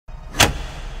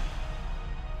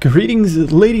Greetings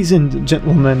ladies and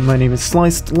gentlemen, my name is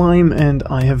Sliced Lime and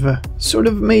I have sort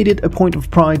of made it a point of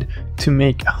pride to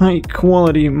make high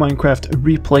quality Minecraft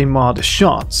replay mod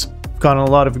shots. I've gotten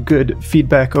a lot of good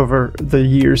feedback over the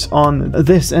years on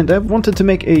this and I've wanted to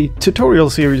make a tutorial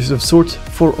series of sorts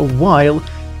for a while,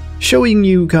 showing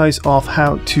you guys off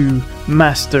how to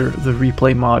master the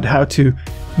replay mod, how to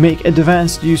make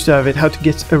advanced use of it, how to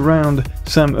get around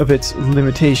some of its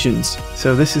limitations.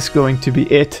 So this is going to be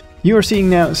it. You are seeing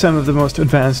now some of the most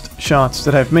advanced shots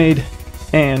that I've made,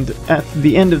 and at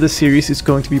the end of the series it's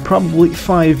going to be probably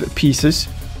 5 pieces.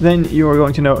 Then you are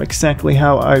going to know exactly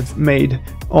how I've made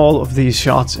all of these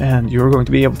shots and you're going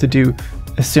to be able to do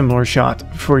a similar shot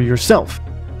for yourself.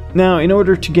 Now, in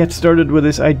order to get started with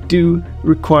this, I do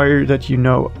require that you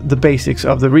know the basics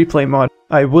of the replay mod.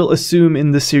 I will assume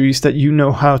in this series that you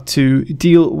know how to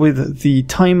deal with the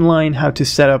timeline, how to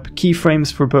set up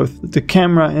keyframes for both the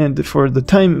camera and for the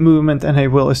time movement, and I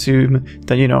will assume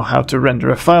that you know how to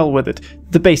render a file with it.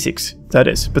 The basics, that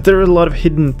is. But there are a lot of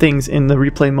hidden things in the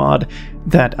replay mod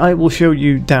that I will show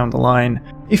you down the line.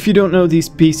 If you don't know these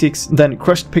basics, then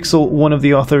Crushed Pixel, one of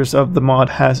the authors of the mod,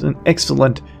 has an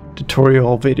excellent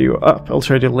tutorial video up. I'll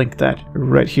try to link that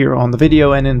right here on the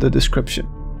video and in the description.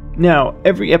 Now,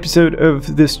 every episode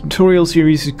of this tutorial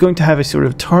series is going to have a sort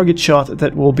of target shot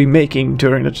that we'll be making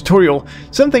during the tutorial.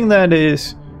 Something that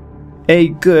is a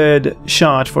good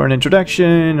shot for an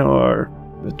introduction or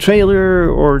a trailer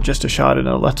or just a shot in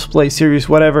a Let's Play series,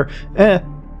 whatever. A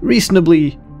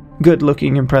reasonably good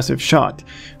looking, impressive shot.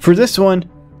 For this one,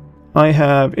 I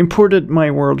have imported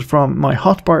my world from my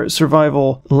Hotbar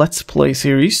survival Let's Play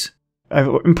series. I've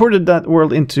imported that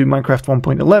world into Minecraft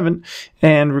 1.11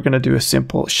 and we're going to do a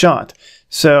simple shot.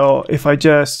 So if I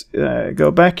just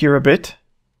go back here a bit,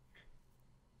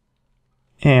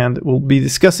 and we'll be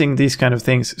discussing these kind of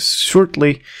things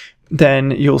shortly,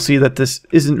 then you'll see that this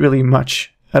isn't really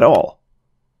much at all.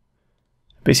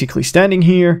 Basically standing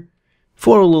here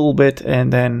for a little bit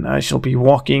and then I shall be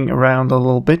walking around a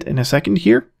little bit in a second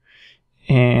here.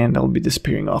 And I'll be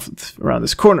disappearing off around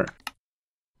this corner.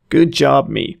 Good job,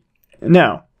 me.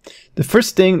 Now, the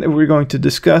first thing that we're going to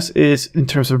discuss is in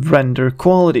terms of render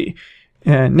quality.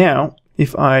 Now,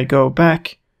 if I go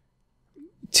back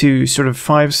to sort of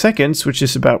 5 seconds, which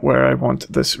is about where I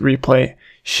want this replay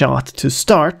shot to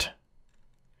start,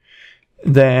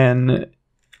 then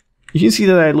you can see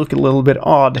that I look a little bit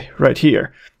odd right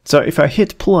here. So if I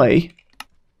hit play,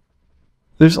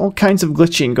 there's all kinds of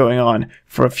glitching going on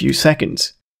for a few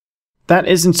seconds. That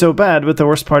isn't so bad, but the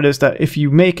worst part is that if you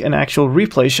make an actual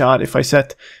replay shot, if I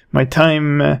set my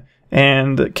time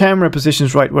and camera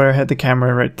positions right where I had the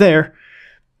camera right there,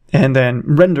 and then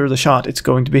render the shot, it's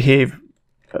going to behave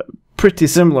pretty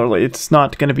similarly. It's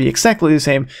not going to be exactly the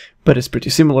same, but it's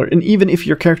pretty similar. And even if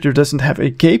your character doesn't have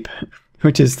a cape,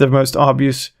 which is the most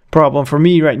obvious problem for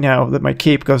me right now, that my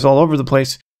cape goes all over the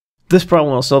place, this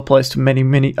problem also applies to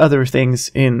many other things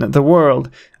in the world.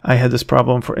 I had this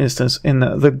problem, for instance, in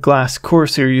the Glass Core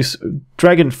series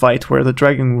dragon fight, where the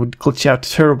dragon would glitch out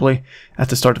terribly at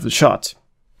the start of the shot.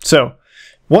 So,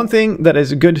 one thing that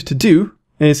is good to do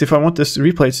is, if I want this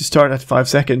replay to start at 5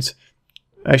 seconds,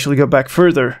 I actually go back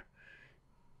further.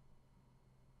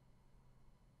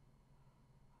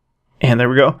 And there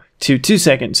we go, to 2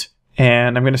 seconds.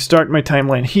 And I'm going to start my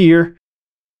timeline here.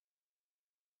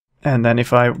 And then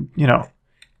if I,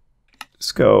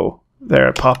 just go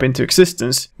there, pop into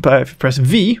existence. But if I press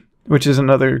V, which is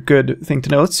another good thing to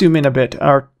know, let's zoom in a bit.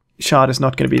 Our shot is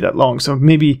not going to be that long, so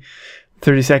maybe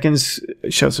 30 seconds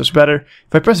shows us better.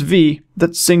 If I press V,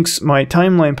 that syncs my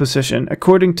timeline position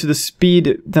according to the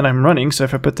speed that I'm running. So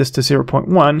if I put this to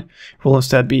 0.1, it will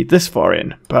instead be this far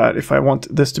in. But if I want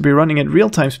this to be running at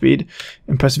real-time speed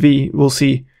and press V, we'll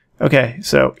see, okay,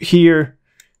 so here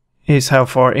is how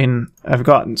far in I've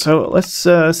gotten. So let's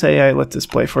say I let this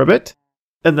play for a bit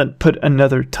and then put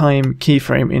another time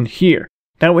keyframe in here.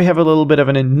 Now we have a little bit of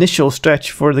an initial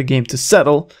stretch for the game to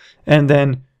settle, and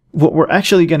then what we're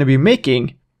actually going to be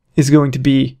making is going to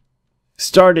be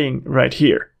starting right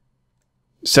here.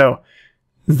 So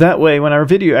that way when our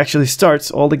video actually starts,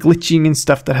 all the glitching and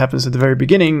stuff that happens at the very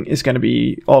beginning is going to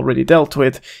be already dealt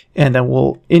with, and then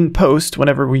we'll, in post,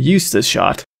 whenever we use this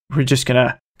shot, we're just going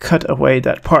to cut away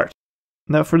that part.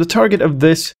 Now for the target of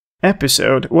this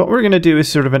episode, what we're going to do is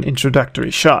sort of an introductory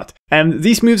shot. And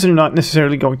these moves are not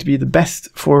necessarily going to be the best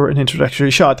for an introductory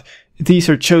shot. These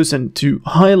are chosen to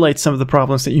highlight some of the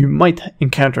problems that you might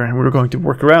encounter, and we're going to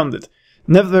work around it.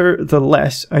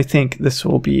 Nevertheless, I think this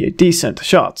will be a decent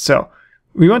shot. So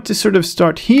we want to sort of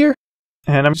start here,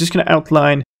 and I'm just going to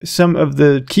outline some of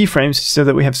the keyframes so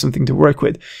that we have something to work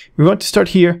with. We want to start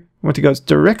here. We want to go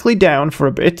directly down for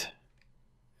a bit,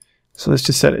 So let's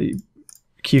just set a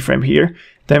keyframe here.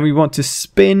 Then we want to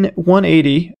spin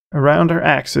 180 around our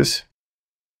axis.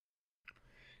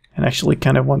 And actually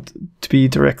kind of want to be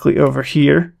directly over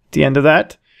here at the end of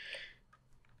that.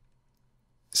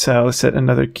 So let's set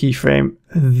another keyframe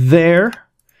there.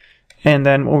 And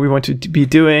then what we want to be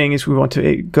doing is we want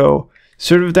to go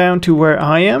sort of down to where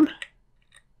I am.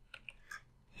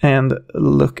 And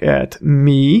look at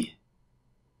me.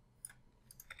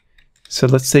 So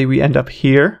let's say we end up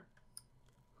here.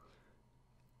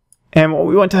 And what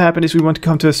we want to happen is we want to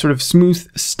come to a sort of smooth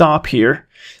stop here.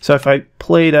 So if I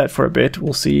play that for a bit,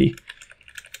 we'll see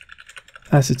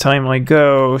as the timeline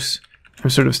goes, I'm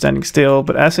sort of standing still.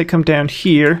 But as I come down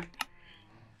here,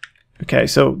 okay,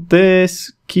 so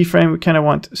this keyframe we kind of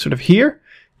want sort of here.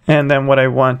 And then what I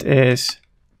want is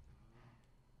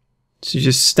to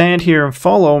just stand here and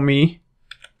follow me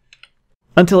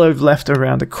until I've left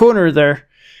around the corner there.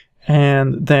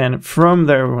 And then from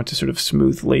there, we want to sort of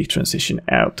smoothly transition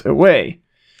out away.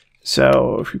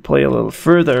 So if we play a little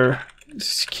further,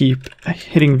 just keep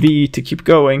hitting V to keep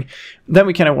going. Then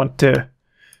we kind of want to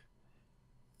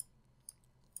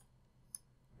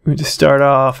start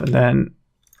off and then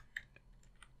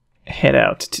head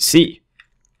out to C.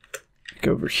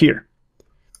 Go over here.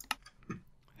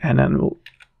 And then we'll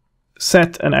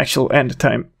set an actual end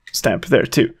time stamp there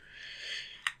too.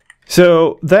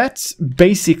 So that's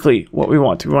basically what we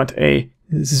want. We want a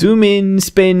zoom in,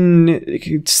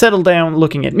 spin, settle down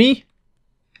looking at me,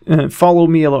 follow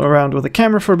me around with the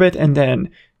camera for a bit, and then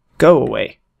go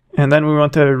away. And then we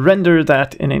want to render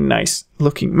that in a nice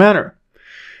looking manner.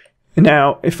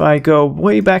 Now, if I go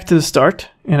way back to the start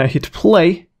and I hit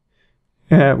play,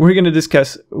 we're going to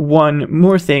discuss one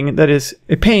more thing that is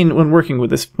a pain when working with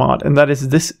this mod, and that is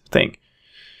this thing.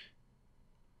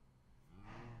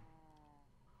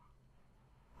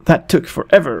 That took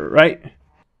forever, right?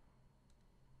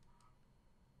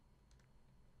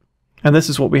 And this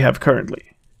is what we have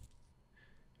currently.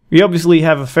 We obviously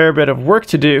have a fair bit of work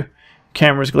to do.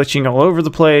 Camera's glitching all over the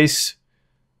place.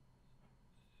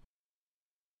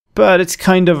 But it's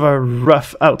kind of a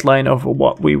rough outline of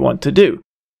what we want to do.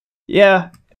 Yeah.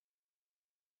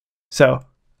 So,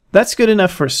 that's good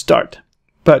enough for a start.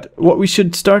 But what we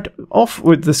should start off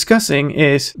with discussing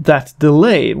is that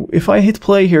delay. If I hit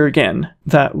play here again,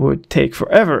 that would take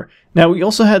forever. Now, we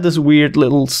also had this weird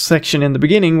little section in the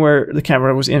beginning where the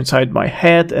camera was inside my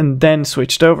head and then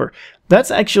switched over.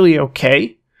 That's actually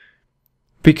okay,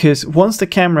 because once the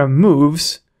camera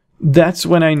moves, that's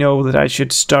when I know that I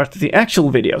should start the actual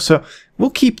video. So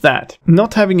we'll keep that.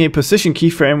 Not having a position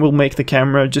keyframe will make the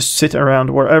camera just sit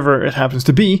around wherever it happens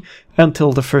to be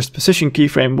until the first position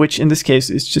keyframe, which in this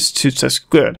case is just suits us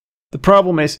good. The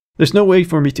problem is there's no way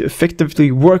for me to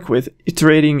effectively work with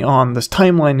iterating on this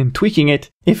timeline and tweaking it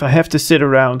if I have to sit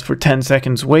around for 10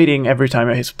 seconds waiting every time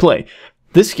I hit play.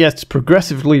 This gets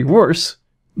progressively worse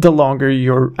the longer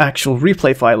your actual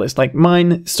replay file is. Like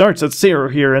mine starts at 0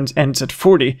 here and ends at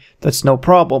 40. That's no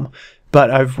problem.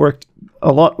 But I've worked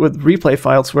a lot with replay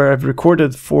files where I've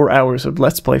recorded 4 hours of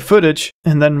Let's Play footage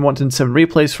and then wanted some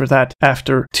replays for that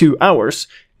after 2 hours.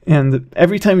 And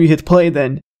every time you hit play,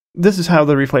 then this is how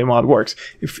the replay mod works.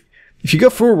 If you go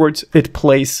forwards, it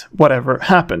plays whatever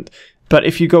happened. But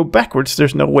if you go backwards,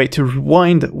 there's no way to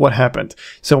rewind what happened.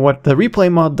 So what the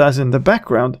replay mod does in the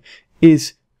background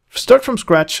is start from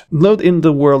scratch, load in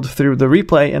the world through the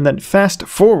replay, and then fast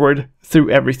forward through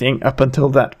everything up until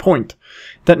that point.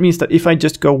 That means that if I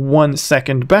just go 1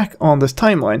 second back on this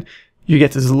timeline, you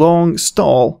get this long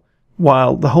stall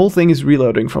while the whole thing is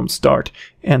reloading from start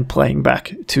and playing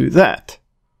back to that.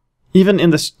 Even in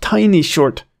this tiny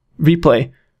short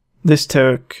replay, this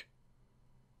took...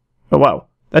 oh wow,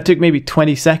 that took maybe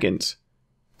 20 seconds.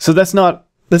 So that's not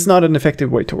an effective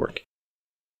way to work.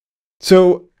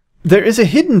 So there is a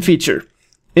hidden feature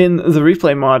in the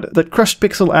replay mod that Crushed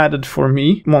Pixel added for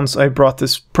me once I brought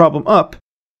this problem up,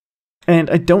 and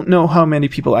I don't know how many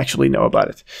people actually know about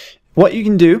it. What you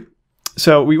can do,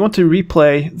 so we want to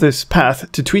replay this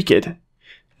path to tweak it,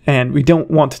 and we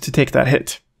don't want to take that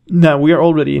hit. Now we are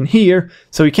already in here,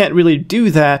 so we can't really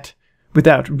do that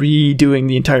without redoing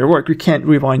the entire work. We can't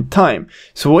rewind time.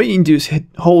 So what you can do is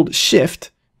hold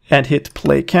Shift and hit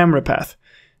Play Camera Path.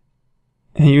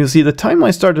 And you'll see the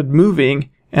timeline started moving,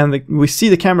 and we see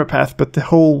the camera path, but the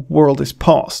whole world is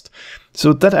paused. So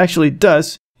what that actually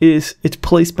does is it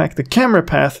plays back the camera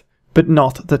path, but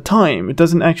not the time. It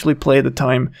doesn't actually play the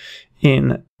time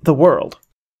in the world.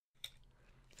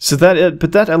 So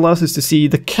but that allows us to see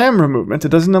the camera movement. It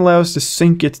doesn't allow us to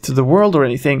sync it to the world or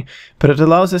anything, but it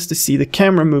allows us to see the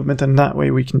camera movement, and that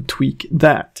way we can tweak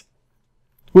that,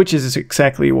 which is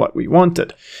exactly what we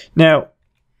wanted. Now,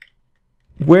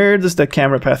 where does that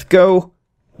camera path go?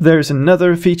 There's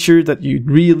another feature that you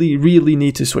really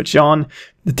need to switch on.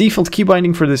 The default key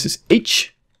binding for this is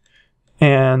H,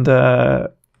 and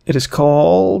it is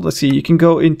called, let's see, you can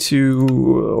go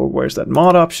into, where's that,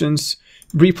 mod options,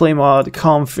 ReplayMod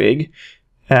config,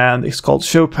 and it's called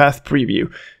show path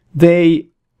preview. They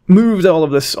moved all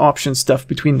of this option stuff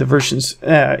between the versions.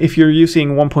 If you're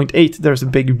using 1.8, there's a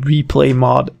big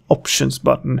ReplayMod options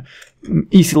button,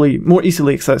 more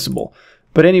easily accessible.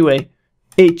 But anyway,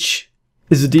 H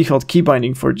is the default key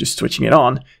binding for just switching it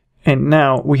on, and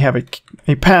now we have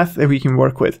a path that we can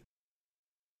work with.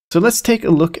 So let's take a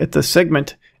look at the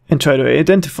segment and try to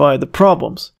identify the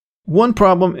problems. One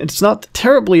problem, it's not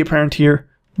terribly apparent here,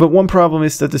 but one problem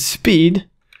is that the speed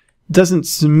doesn't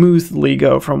smoothly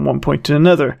go from one point to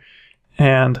another.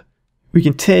 And we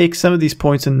can take some of these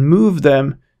points and move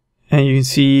them, and you can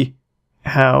see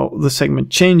how the segment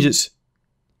changes.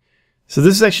 So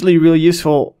this is actually really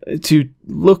useful to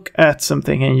look at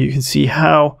something and you can see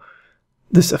how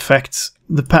this affects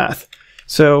the path.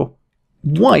 So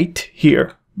white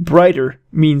here, brighter,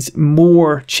 means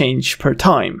more change per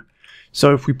time.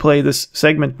 So if we play this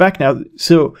segment back now,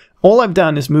 so all I've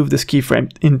done is move this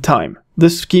keyframe in time.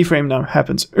 This keyframe now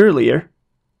happens earlier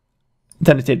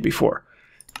than it did before.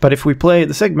 But if we play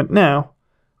the segment now,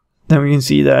 then we can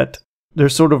see that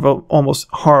there's sort of an almost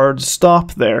hard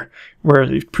stop there, where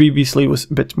it previously was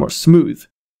a bit more smooth.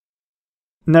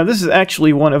 Now this is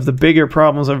actually one of the bigger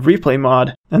problems of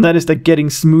ReplayMod, and that is that getting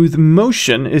smooth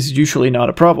motion is usually not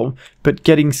a problem, but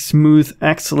getting smooth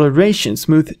acceleration,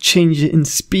 smooth change in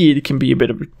speed can be a bit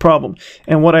of a problem.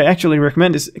 And what I actually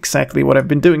recommend is exactly what I've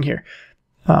been doing here.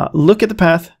 Look at the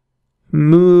path,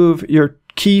 move your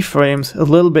keyframes a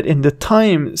little bit in the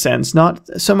time sense, not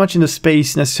so much in the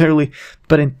space necessarily,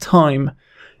 but in time,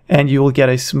 and you will get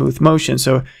a smooth motion.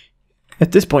 So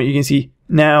at this point you can see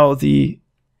now the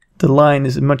line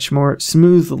is much more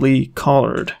smoothly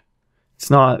colored. It's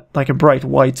not like a bright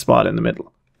white spot in the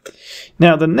middle.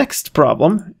 Now the next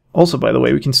problem, also by the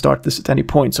way, we can start this at any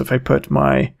point. So if I put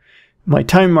my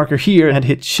time marker here and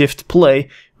hit shift play,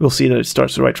 we'll see that it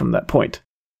starts right from that point.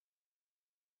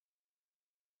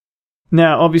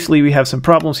 Now, obviously, we have some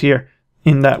problems here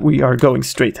in that we are going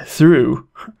straight through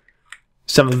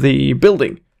some of the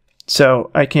building.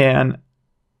 So I can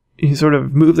sort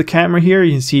of move the camera here.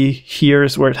 You can see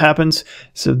here's where it happens.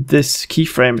 So this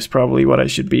keyframe is probably what I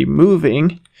should be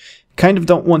moving. Kind of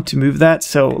don't want to move that,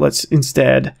 so let's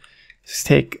instead just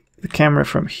take the camera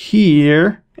from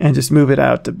here and just move it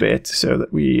out a bit so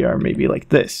that we are maybe like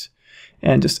this.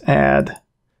 And just add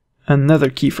another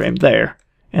keyframe there,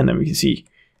 and then we can see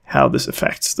how this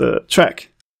affects the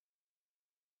track.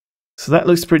 So that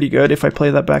looks pretty good. If I play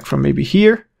that back from maybe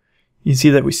here, you can see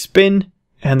that we spin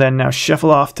and then now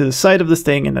shuffle off to the side of this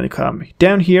thing and then come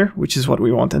down here, which is what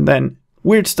we want, and then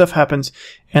weird stuff happens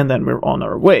and then we're on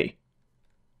our way.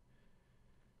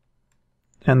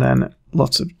 And then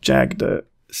lots of jagged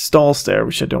stalls there,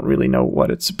 which I don't really know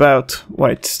what it's about,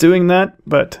 why it's doing that,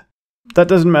 but that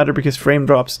doesn't matter because frame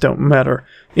drops don't matter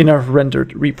in our rendered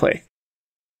replay.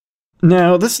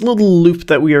 Now, this little loop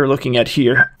that we are looking at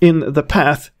here in the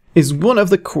path is one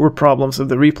of the core problems of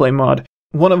the replay mod.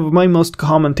 One of my most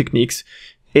common techniques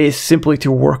is simply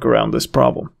to work around this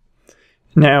problem.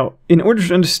 Now, in order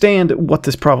to understand what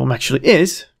this problem actually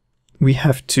is, we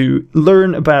have to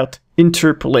learn about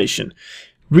interpolation.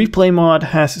 ReplayMod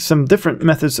has some different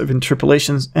methods of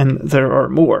interpolations, and there are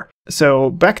more. So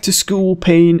back to school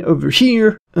pane over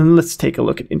here, and let's take a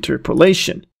look at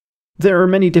interpolation. There are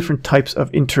many different types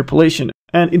of interpolation,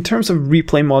 and in terms of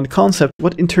ReplayMod concept,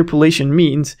 what interpolation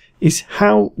means is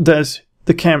how does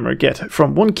the camera get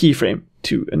from one keyframe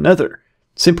to another.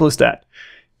 Simple as that.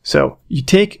 So you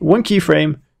take one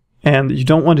keyframe and you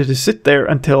don't want it to sit there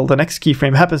until the next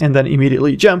keyframe happens and then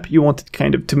immediately jump. You want it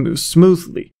kind of to move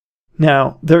smoothly.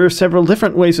 Now, there are several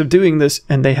different ways of doing this,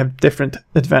 and they have different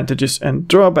advantages and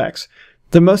drawbacks.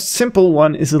 The most simple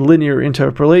one is a linear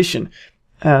interpolation.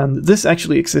 And this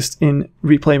actually exists in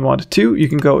ReplayMod 2. You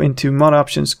can go into mod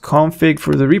options config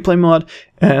for the replay mod,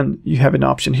 and you have an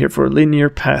option here for linear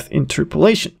path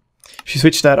interpolation. If you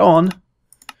switch that on,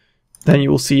 then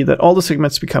you will see that all the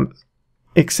segments become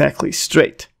exactly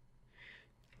straight.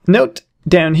 Note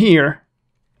down here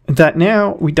that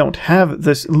now we don't have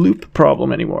this loop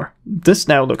problem anymore. This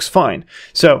now looks fine.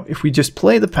 So if we just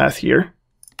play the path here,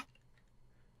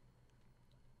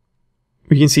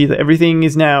 we can see that everything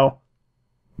is now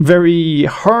very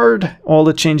hard. All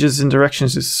the changes in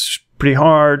directions is pretty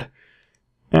hard.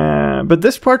 But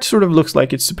this part sort of looks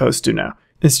like it's supposed to now.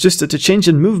 It's just that the change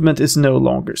in movement is no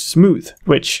longer smooth,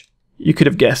 which you could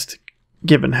have guessed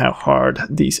given how hard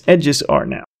these edges are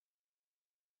now.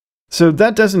 So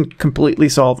that doesn't completely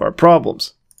solve our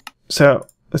problems. So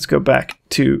let's go back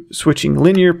to switching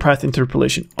linear path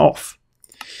interpolation off.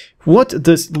 What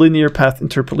does linear path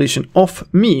interpolation off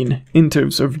mean in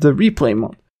terms of the replay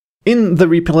mod? In the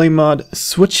replay mod,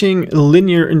 switching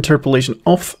linear interpolation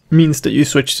off means that you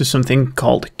switch to something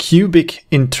called cubic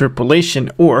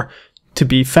interpolation, or, to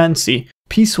be fancy,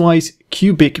 piecewise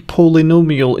cubic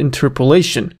polynomial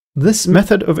interpolation. This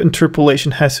method of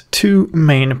interpolation has two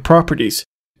main properties.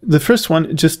 The first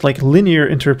one, just like linear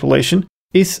interpolation,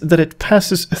 is that it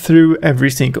passes through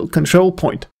every single control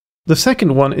point. The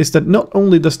second one is that not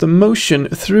only does the motion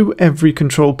through every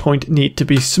control point need to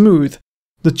be smooth,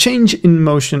 the change in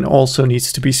motion also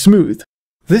needs to be smooth.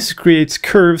 This creates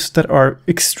curves that are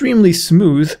extremely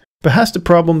smooth, but has the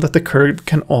problem that the curve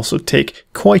can also take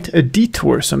quite a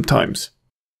detour sometimes.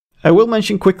 I will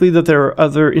mention quickly that there are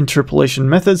other interpolation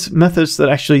methods that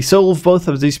actually solve both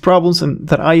of these problems and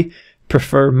that I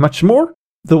prefer much more.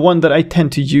 The one that I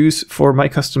tend to use for my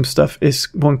custom stuff is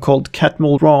one called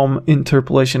Catmull-Rom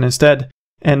interpolation instead,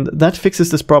 and that fixes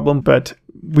this problem, but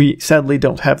we sadly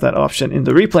don't have that option in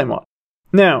the replay mod.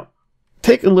 Now,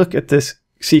 take a look at this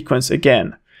sequence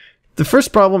again. The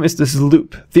first problem is this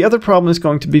loop. The other problem is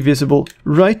going to be visible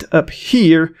right up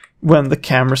here when the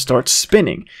camera starts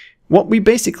spinning. What we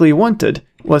basically wanted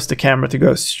was the camera to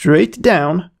go straight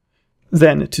down,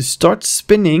 then to start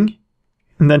spinning,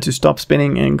 and then to stop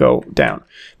spinning and go down.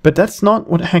 But that's not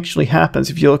what actually happens.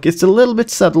 If you look, it's a little bit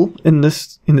subtle in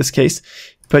this case,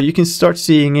 but you can start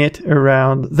seeing it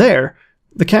around there.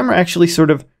 The camera actually sort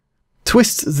of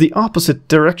twists the opposite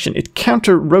direction. It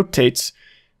counter-rotates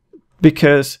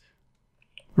because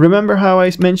remember how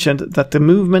I mentioned that the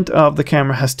movement of the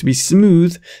camera has to be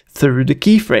smooth through the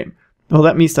keyframe. Well,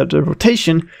 that means that the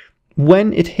rotation,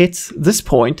 when it hits this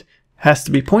point, has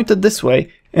to be pointed this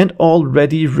way and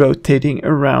already rotating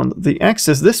around the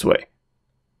axis this way.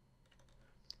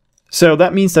 So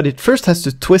that means that it first has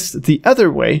to twist the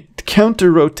other way, it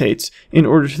counter-rotates, in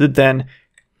order to then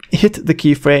hit the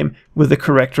keyframe with the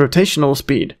correct rotational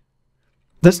speed.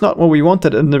 That's not what we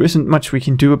wanted, and there isn't much we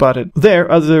can do about it there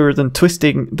other than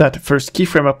twisting that first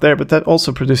keyframe up there, but that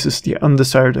also produces the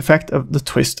undesired effect of the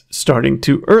twist starting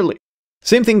too early.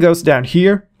 Same thing goes down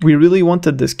here. We really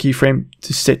wanted this keyframe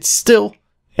to sit still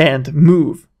and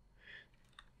move.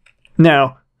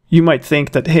 Now, you might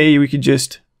think that, hey, we could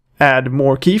just add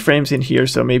more keyframes in here,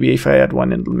 so maybe if I add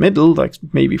one in the middle, like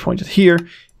maybe pointed here,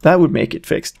 that would make it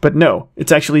fixed. But no,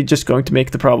 it's actually just going to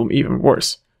make the problem even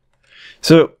worse.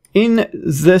 So in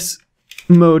this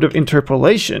mode of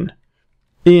interpolation,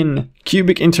 in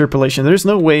cubic interpolation, there's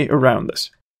no way around this.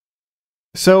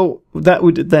 So that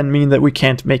would then mean that we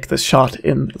can't make this shot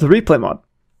in the replay mod.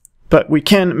 But we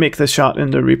can make this shot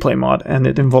in the replay mod, and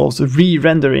it involves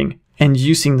re-rendering and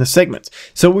using the segments.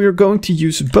 So we're going to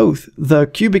use both the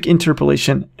cubic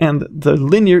interpolation and the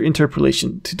linear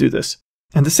interpolation to do this.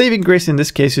 And the saving grace in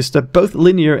this case is that both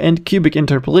linear and cubic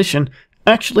interpolation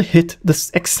actually hit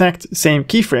the exact same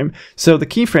keyframe, so the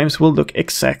keyframes will look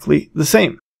exactly the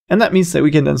same. And that means that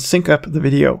we can then sync up the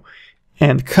video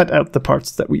and cut out the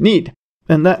parts that we need.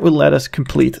 And that will let us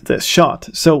complete this shot.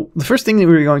 So the first thing that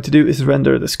we're going to do is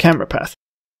render this camera path.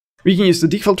 We can use the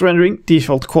default rendering,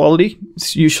 default quality.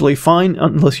 It's usually fine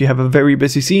unless you have a very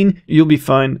busy scene. You'll be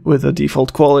fine with a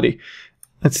default quality.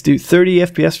 Let's do 30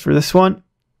 FPS for this one.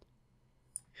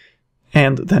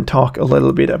 And then talk a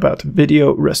little bit about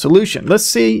video resolution. Let's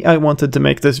say I wanted to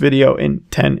make this video in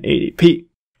 1080p.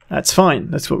 That's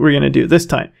fine. That's what we're going to do this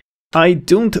time. I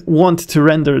don't want to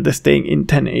render this thing in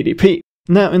 1080p.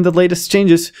 Now, in the latest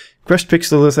changes, Crushed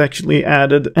Pixel has actually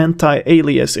added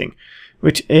anti-aliasing,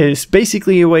 which is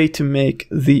basically a way to make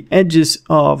the edges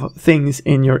of things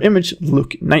in your image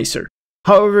look nicer.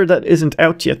 However, that isn't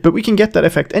out yet, but we can get that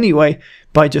effect anyway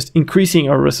by just increasing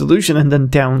our resolution and then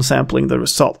downsampling the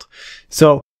result.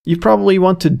 So you probably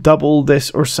want to double this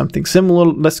or something similar.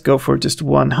 Let's go for just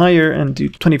one higher and do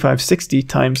 2560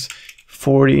 times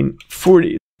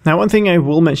 1440. Now, one thing I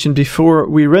will mention before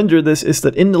we render this is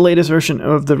that in the latest version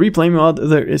of the replay mod,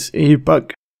 there is a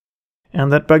bug.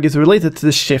 And that bug is related to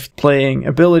the shift playing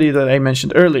ability that I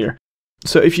mentioned earlier.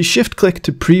 So if you shift click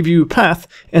to preview path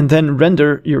and then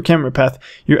render your camera path,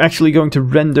 you're actually going to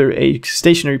render a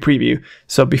stationary preview.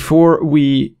 So before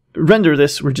we render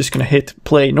this, we're just going to hit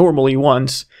play normally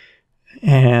once,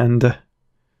 and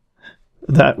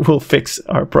that will fix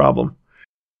our problem.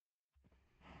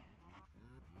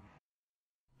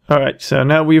 Alright, so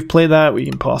now we've played that, we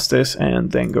can pause this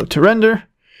and then go to render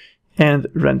and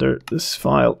render this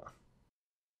file.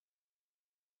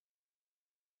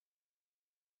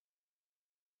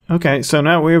 Okay, so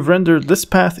now we have rendered this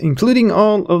path, including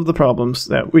all of the problems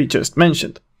that we just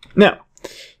mentioned. Now,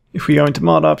 if we go into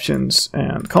mod options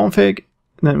and config,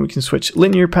 then we can switch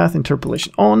linear path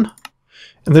interpolation on.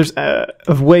 And there's a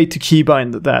way to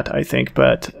keybind that, I think,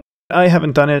 but I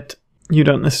haven't done it. You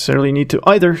don't necessarily need to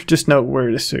either, just know where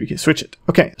it is so you can switch it.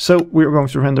 Okay, so we're going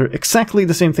to render exactly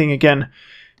the same thing again,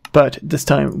 but this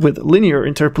time with linear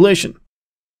interpolation.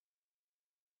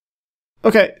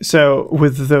 Okay, so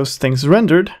with those things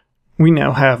rendered, we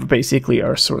now have basically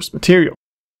our source material.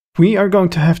 We are going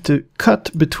to have to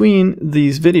cut between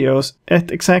these videos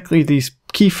at exactly these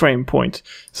keyframe points.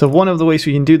 So one of the ways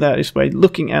we can do that is by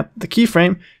looking at the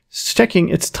keyframe, checking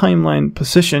its timeline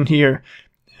position here.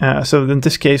 So in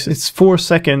this case, it's 4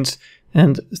 seconds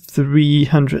and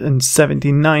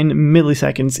 379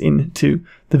 milliseconds into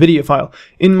the video file.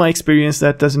 In my experience,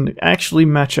 that doesn't actually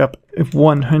match up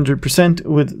 100%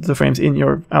 with the frames in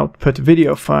your output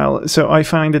video file, so I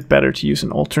find it better to use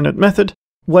an alternate method.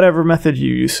 Whatever method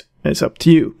you use is up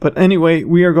to you. But anyway,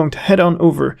 we are going to head on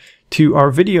over to our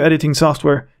video editing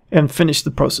software and finish the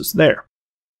process there.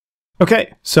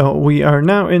 Okay, so we are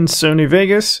now in Sony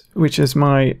Vegas, which is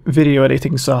my video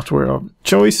editing software of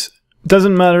choice.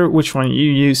 Doesn't matter which one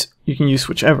you use, you can use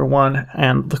whichever one,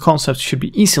 and the concept should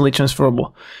be easily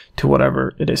transferable to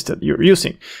whatever it is that you're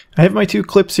using. I have my 2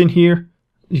 clips in here.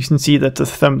 You can see that the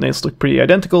thumbnails look pretty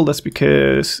identical. That's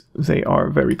because they are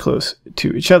very close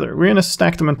to each other. We're going to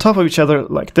stack them on top of each other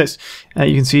like this.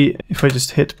 You can see if I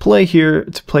just hit play here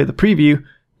to play the preview,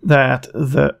 that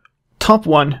the top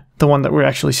one, the one that we're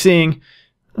actually seeing,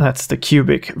 that's the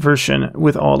cubic version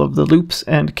with all of the loops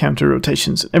and counter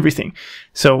rotations and everything.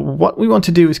 So what we want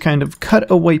to do is kind of cut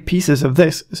away pieces of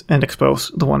this and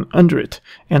expose the one under it,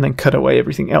 and then cut away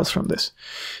everything else from this.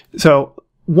 So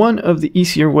one of the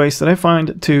easier ways that I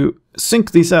find to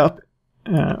sync these up,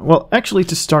 well, actually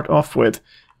to start off with,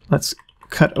 let's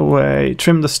cut away,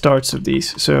 trim the starts of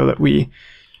these so that we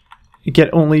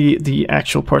get only the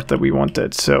actual part that we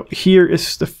wanted. So here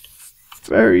is the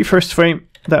very first frame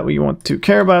that we want to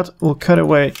care about. We'll cut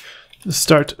away the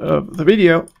start of the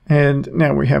video, and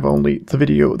now we have only the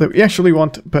video that we actually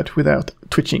want, but without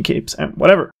twitching capes and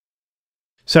whatever.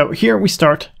 So here we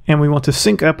start, and we want to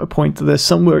sync up a point that's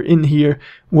somewhere in here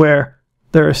where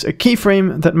there's a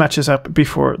keyframe that matches up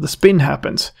before the spin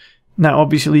happens. Now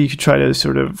obviously you could try to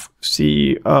sort of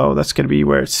see, oh, that's going to be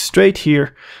where it's straight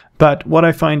here. But what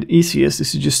I find easiest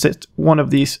is to just set one of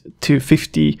these to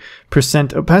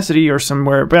 50% opacity or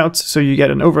somewhere abouts, so you get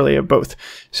an overlay of both.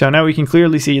 So now we can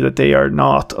clearly see that they are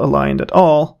not aligned at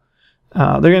all.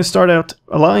 They're going to start out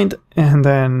aligned, and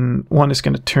then one is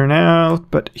going to turn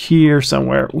out, but here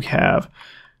somewhere we have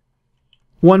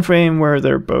one frame where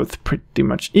they're both pretty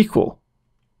much equal.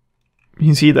 You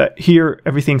can see that here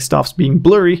everything stops being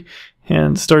blurry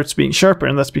and starts being sharper,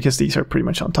 and that's because these are pretty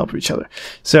much on top of each other.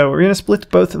 So we're going to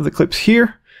split both of the clips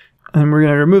here, and we're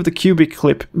going to remove the cubic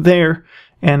clip there,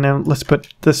 and then let's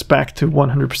put this back to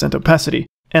 100% opacity.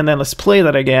 And then let's play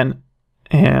that again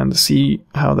and see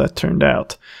how that turned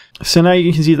out. So now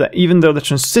you can see that even though the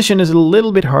transition is a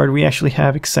little bit hard, we actually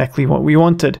have exactly what we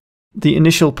wanted. The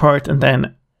initial part, and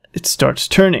then it starts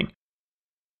turning.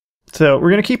 So we're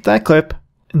going to keep that clip,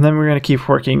 and then we're going to keep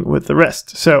working with the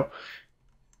rest. So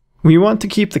we want to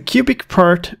keep the cubic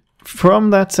part from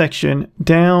that section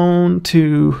down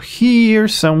to here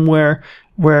somewhere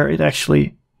where it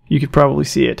actually, you could probably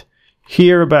see it.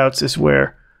 Hereabouts is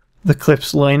where the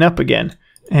clips line up again.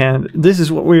 And this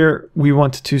is what we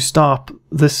want to stop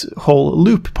this whole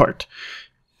loop part.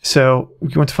 So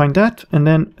we want to find that, and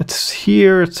then it's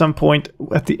here at some point.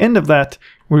 At the end of that,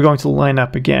 we're going to line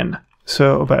up again.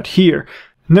 So about here.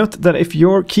 Note that if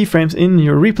your keyframes in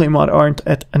your replay mod aren't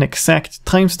at an exact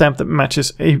timestamp that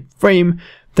matches a frame,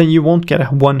 then you won't get a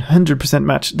 100%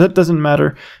 match. That doesn't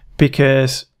matter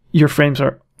because your frames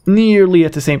are nearly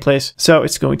at the same place, so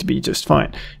it's going to be just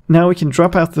fine. Now we can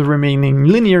drop out the remaining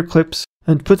linear clips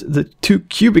and put the 2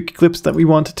 cubic clips that we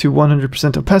want to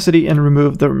 100% opacity and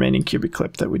remove the remaining cubic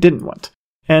clip that we didn't want.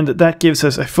 And that gives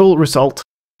us a full result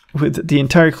with the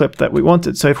entire clip that we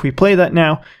wanted. So if we play that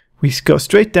now, we go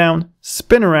straight down,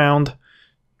 spin around,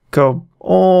 go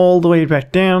all the way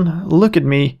back down, look at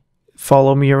me,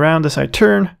 follow me around as I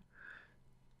turn,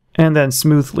 and then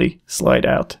smoothly slide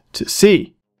out to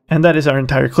C. And that is our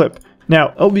entire clip.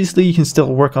 Now, obviously you can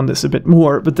still work on this a bit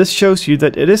more, but this shows you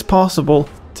that it is possible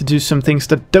to do some things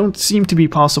that don't seem to be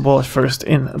possible at first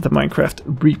in the Minecraft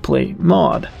replay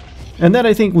mod. And that,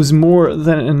 I think, was more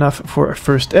than enough for a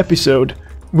first episode.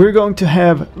 We're going to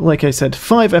have, like I said,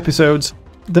 5 episodes.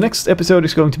 The next episode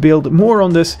is going to build more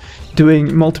on this,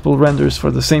 doing multiple renders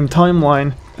for the same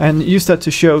timeline, and use that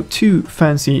to show 2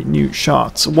 fancy new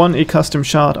shots. One, a custom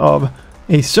shot of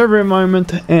a server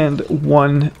environment, and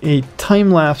one a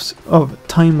time-lapse of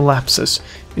time-lapses,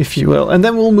 if you will. And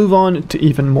then we'll move on to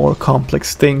even more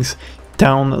complex things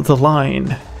down the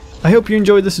line. I hope you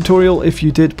enjoyed this tutorial. If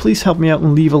you did, please help me out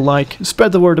and leave a like.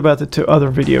 Spread the word about it to other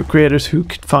video creators who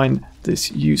could find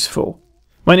this useful.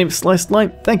 My name is Sliced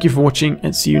Lime, thank you for watching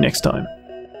and see you next time.